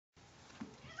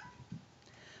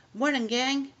Morning,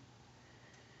 gang.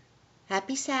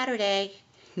 Happy Saturday.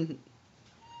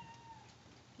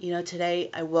 Today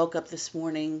I woke up this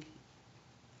morning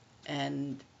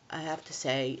and I have to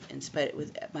say,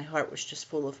 my heart was just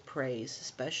full of praise,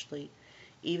 especially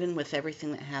even with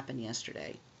everything that happened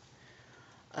yesterday.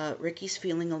 Ricky's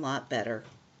feeling a lot better.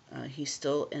 He's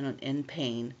still in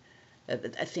pain. I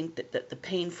think that the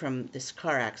pain from this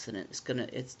car accident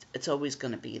it's always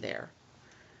gonna be there.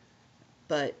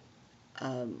 But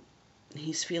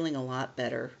he's feeling a lot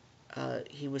better.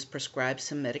 He was prescribed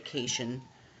some medication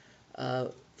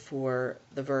for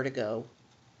the vertigo,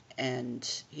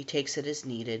 and he takes it as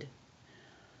needed.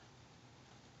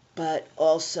 But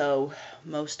also,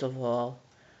 most of all,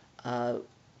 I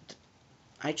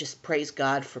just praise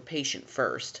God for Patient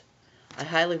First. I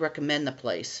highly recommend the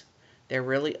place. They're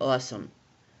really awesome.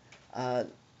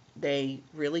 They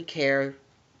really care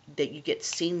that you get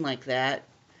seen like that,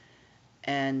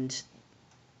 and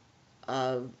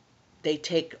they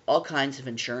take all kinds of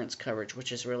insurance coverage,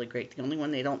 which is really great. The only one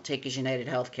they don't take is United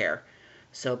Healthcare.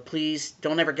 So please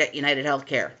don't ever get United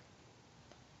Healthcare.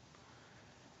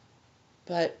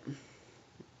 But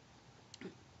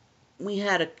we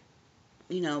had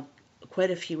quite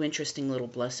a few interesting little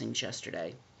blessings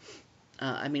yesterday.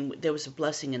 There was a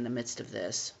blessing in the midst of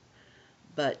this,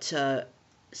 but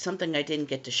something I didn't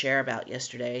get to share about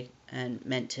yesterday and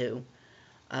meant to.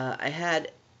 I'm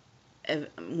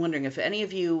wondering if any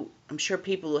of you, I'm sure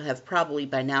people have probably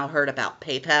by now heard about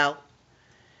PayPal.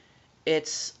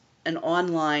 It's an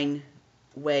online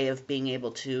way of being able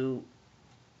to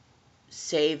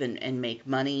save and make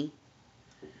money.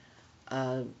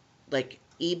 Like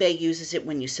eBay uses it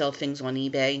when you sell things on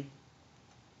eBay,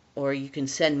 or you can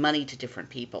send money to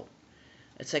different people.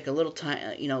 It's like a little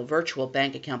virtual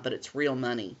bank account, but it's real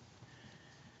money.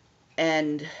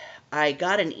 And I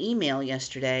got an email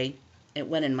yesterday. It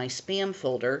went in my spam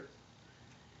folder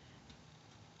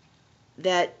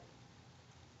that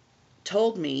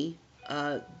told me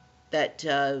that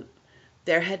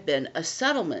there had been a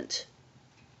settlement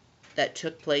that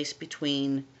took place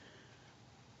between,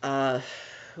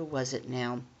 who was it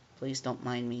now? Please don't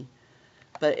mind me.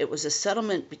 But it was a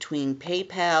settlement between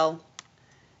PayPal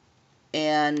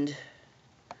and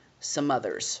some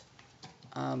others.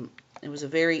 It was a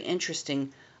very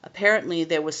interesting, apparently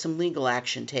there was some legal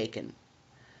action taken.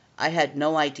 I had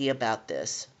no idea about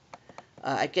this.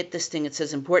 I get this thing, it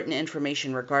says important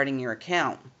information regarding your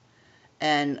account.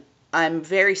 And I'm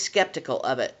very skeptical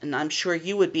of it. And I'm sure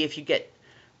you would be if you get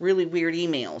really weird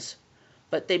emails.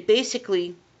 But they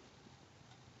basically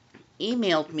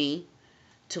emailed me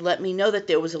to let me know that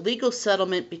there was a legal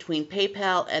settlement between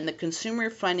PayPal and the Consumer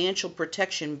Financial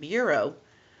Protection Bureau,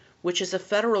 which is a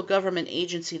federal government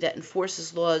agency that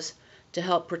enforces laws to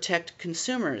help protect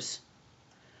consumers.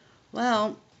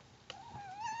 Well,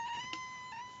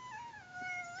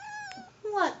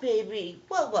 what, baby?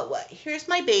 What? Here's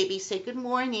my baby. Say good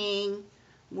morning.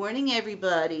 Morning,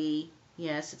 everybody.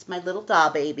 Yes, it's my little doll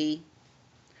baby.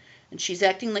 And she's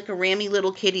acting like a rammy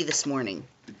little kitty this morning.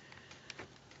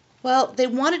 Well, they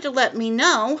wanted to let me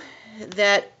know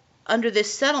that under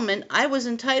this settlement, I was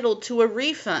entitled to a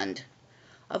refund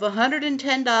of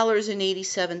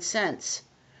 $110.87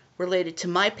 related to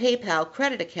my PayPal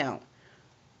credit account.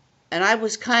 And I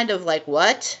was kind of like,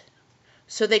 what?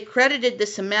 So they credited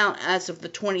this amount as of the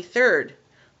 23rd,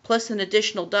 plus an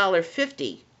additional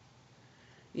 $1.50,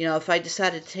 if I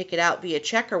decided to take it out via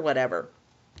check or whatever.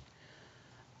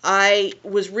 I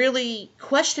was really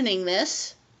questioning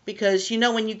this because,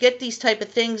 when you get these type of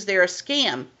things, they're a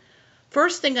scam.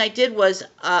 First thing I did was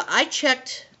I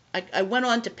went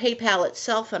on to PayPal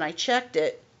itself and I checked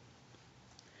it.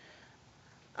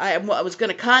 I was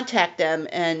going to contact them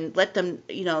and let them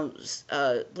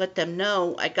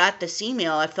know I got this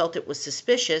email. I felt it was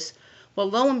suspicious. Well,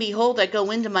 lo and behold, I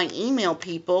go into my email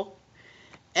people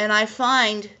and I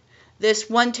find this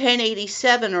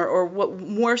 110.87 or what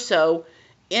more so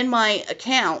in my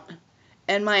account,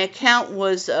 and my account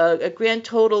was a grand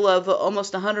total of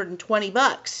almost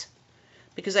 $120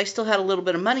 because I still had a little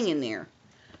bit of money in there.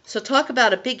 So talk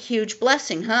about a big, huge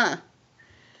blessing, huh?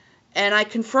 And I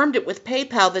confirmed it with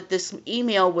PayPal that this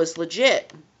email was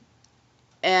legit.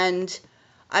 And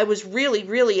I was really,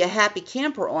 really a happy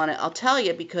camper on it, I'll tell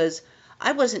you, because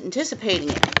I wasn't anticipating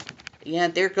it. Yeah,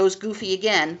 there goes Goofy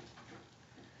again.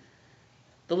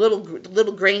 The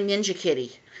little gray ninja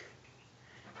kitty.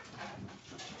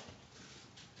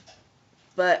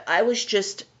 But I was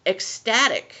just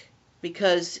ecstatic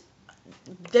because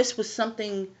this was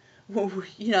something,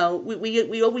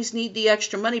 we always need the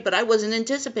extra money, but I wasn't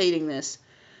anticipating this.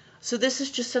 So this is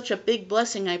just such a big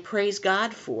blessing I praise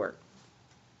God for.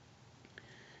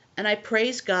 And I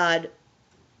praise God,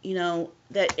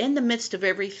 that in the midst of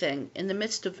everything, in the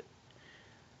midst of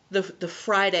the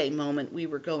Friday moment we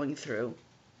were going through,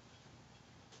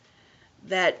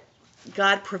 that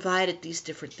God provided these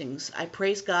different things. I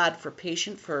praise God for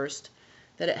Patient First,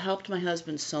 that it helped my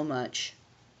husband so much.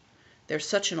 They're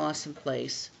such an awesome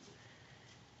place.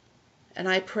 And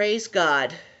I praise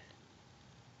God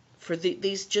for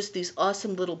these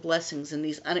awesome little blessings and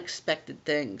these unexpected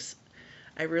things.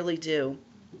 I really do.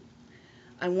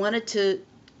 I wanted to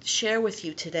share with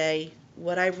you today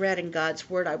what I read in God's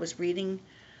Word. I was reading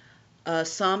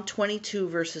Psalm 22,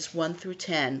 verses 1 through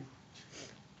 10.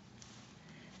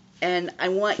 And I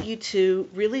want you to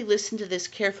really listen to this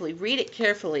carefully. Read it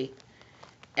carefully.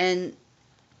 And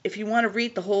if you want to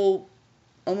read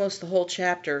almost the whole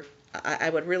chapter, I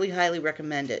would really highly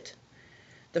recommend it.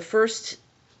 The first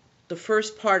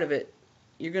part of it,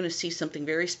 you're going to see something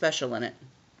very special in it.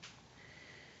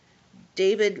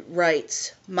 David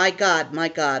writes, my God,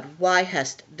 why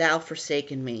hast thou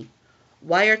forsaken me?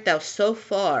 Why art thou so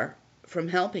far from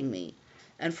helping me,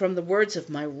 and from the words of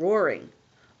my roaring?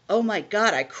 O my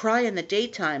God, I cry in the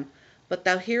daytime, but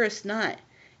thou hearest not,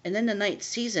 and in the night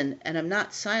season, and am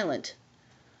not silent.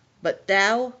 But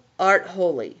thou art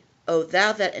holy, O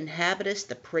thou that inhabitest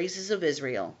the praises of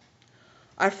Israel.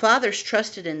 Our fathers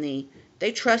trusted in thee,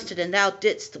 they trusted, and thou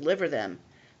didst deliver them.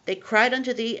 They cried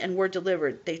unto thee, and were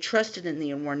delivered. They trusted in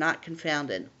thee, and were not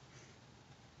confounded.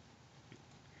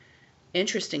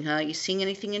 Interesting, huh? You seeing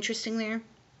anything interesting there?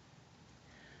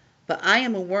 But I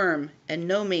am a worm, and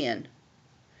no man,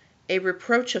 a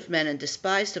reproach of men, and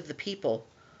despised of the people.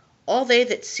 All they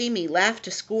that see me laugh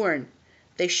to scorn.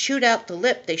 They shoot out the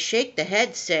lip, they shake the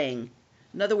head, saying,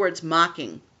 in other words,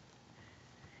 mocking,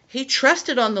 he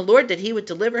trusted on the Lord that he would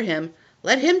deliver him.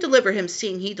 Let him deliver him,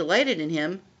 seeing he delighted in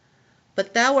him.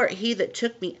 But thou art he that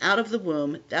took me out of the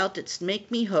womb. Thou didst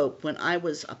make me hope when I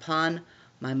was upon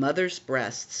my mother's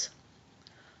breasts.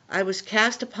 I was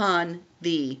cast upon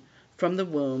thee from the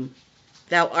womb.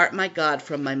 Thou art my God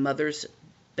from my mother's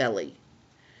belly.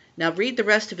 Now read the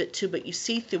rest of it too, but you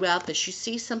see throughout this, you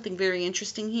see something very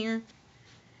interesting here.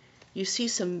 You see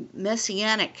some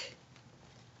messianic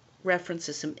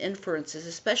references, some inferences,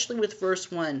 especially with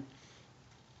verse 1.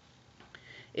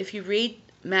 If you read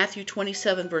Matthew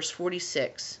 27, verse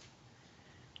 46,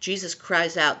 Jesus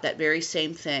cries out that very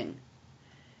same thing.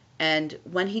 And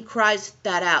when he cries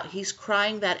that out, he's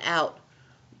crying that out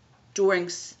during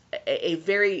a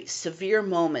very severe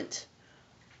moment.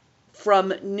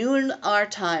 From noon our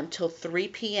time till 3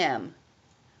 p.m.,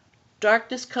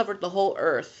 darkness covered the whole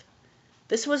earth.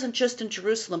 This wasn't just in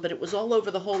Jerusalem, but it was all over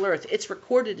the whole earth. It's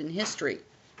recorded in history.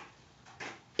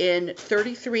 In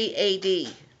 33 A.D.,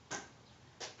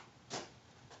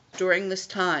 during this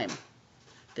time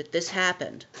that this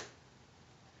happened,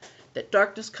 that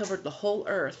darkness covered the whole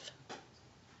earth.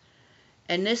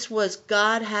 And this was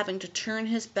God having to turn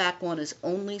his back on his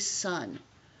only son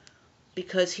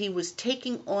because he was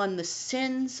taking on the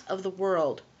sins of the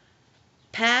world,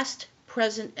 past,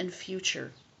 present, and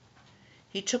future.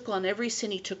 He took on every sin.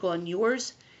 He took on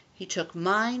yours. He took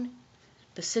mine,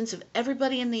 the sins of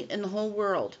everybody in the whole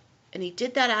world. And he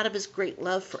did that out of his great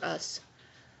love for us,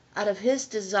 out of his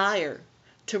desire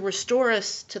to restore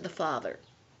us to the Father.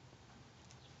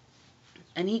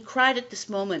 And he cried at this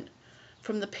moment,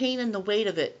 from the pain and the weight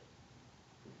of it,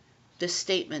 this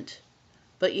statement.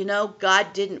 But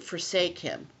God didn't forsake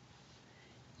him.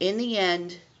 In the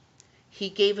end, he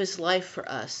gave his life for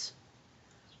us,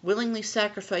 willingly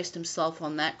sacrificed himself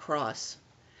on that cross,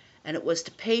 and it was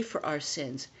to pay for our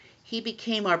sins. He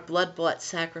became our blood-bought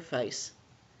sacrifice.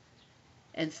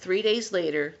 And 3 days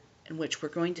later, in which we're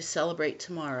going to celebrate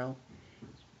tomorrow,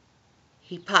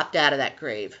 he popped out of that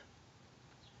grave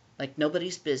like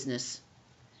nobody's business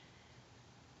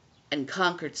and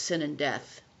conquered sin and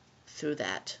death through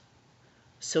that.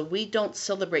 So we don't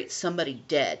celebrate somebody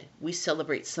dead. We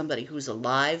celebrate somebody who's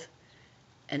alive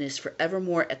and is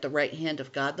forevermore at the right hand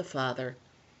of God the Father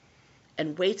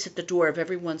and waits at the door of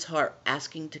everyone's heart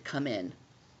asking to come in.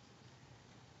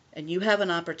 And you have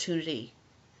an opportunity,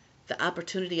 the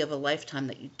opportunity of a lifetime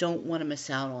that you don't want to miss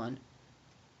out on.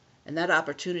 And that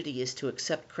opportunity is to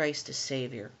accept Christ as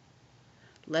Savior.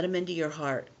 Let him into your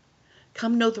heart.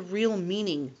 Come know the real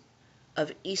meaning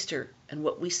of Easter and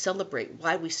what we celebrate,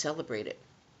 why we celebrate it.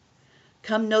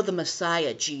 Come know the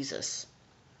Messiah, Jesus.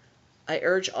 I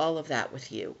urge all of that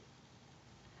with you.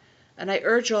 And I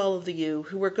urge all of you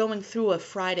who are going through a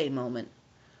Friday moment,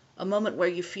 a moment where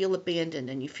you feel abandoned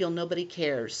and you feel nobody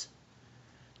cares,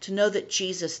 to know that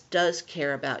Jesus does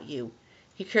care about you.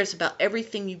 He cares about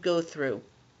everything you go through.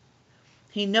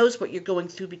 He knows what you're going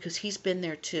through because he's been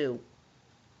there too.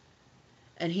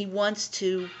 and He wants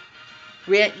to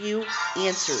grant you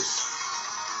answers.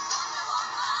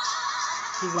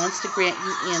 He wants to grant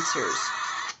you answers.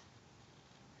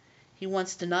 He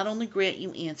wants to not only grant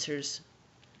you answers,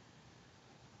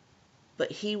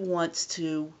 but He wants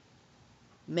to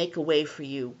make a way for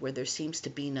you where there seems to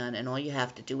be none, and all you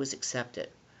have to do is accept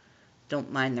it.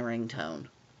 Don't mind the ringtone.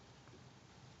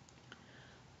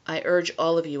 I urge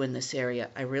all of you in this area,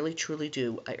 I really truly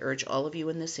do, I urge all of you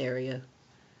in this area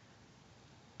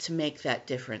to make that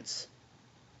difference,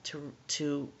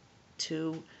 to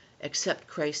accept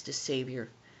Christ as Savior,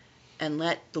 and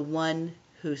let the one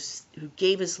who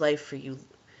gave His life for you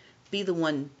be the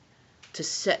one to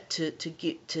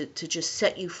just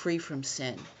set you free from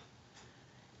sin.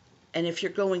 And if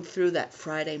you're going through that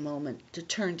Friday moment, to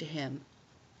turn to Him.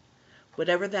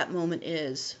 Whatever that moment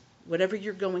is, whatever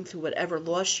you're going through, whatever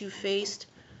loss you faced,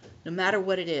 no matter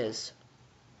what it is,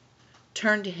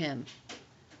 turn to Him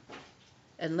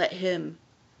and let Him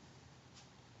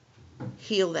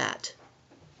heal that.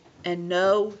 And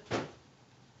know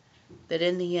that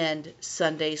in the end,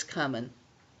 Sunday's coming.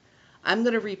 I'm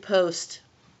going to repost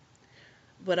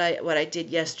what I did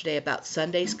yesterday about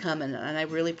Sunday's coming, and I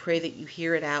really pray that you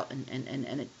hear it out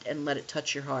and let it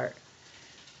touch your heart.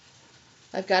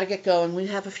 I've got to get going. We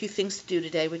have a few things to do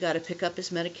today. We got to pick up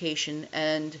his medication,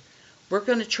 and we're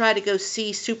going to try to go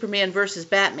see Superman versus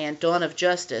Batman: Dawn of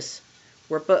Justice.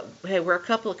 We're a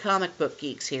couple of comic book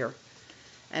geeks here,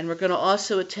 and we're going to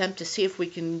also attempt to see if we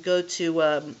can go to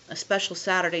a special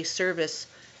Saturday service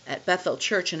at Bethel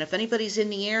Church. And if anybody's in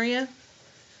the area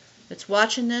that's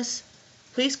watching this,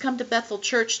 please come to Bethel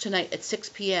Church tonight at 6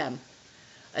 p.m.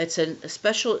 It's a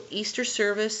special Easter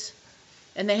service,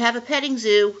 and they have a petting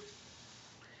zoo.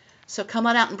 So come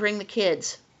on out and bring the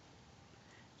kids.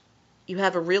 You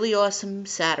have a really awesome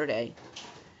Saturday.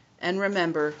 And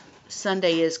remember,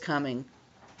 Sunday is coming.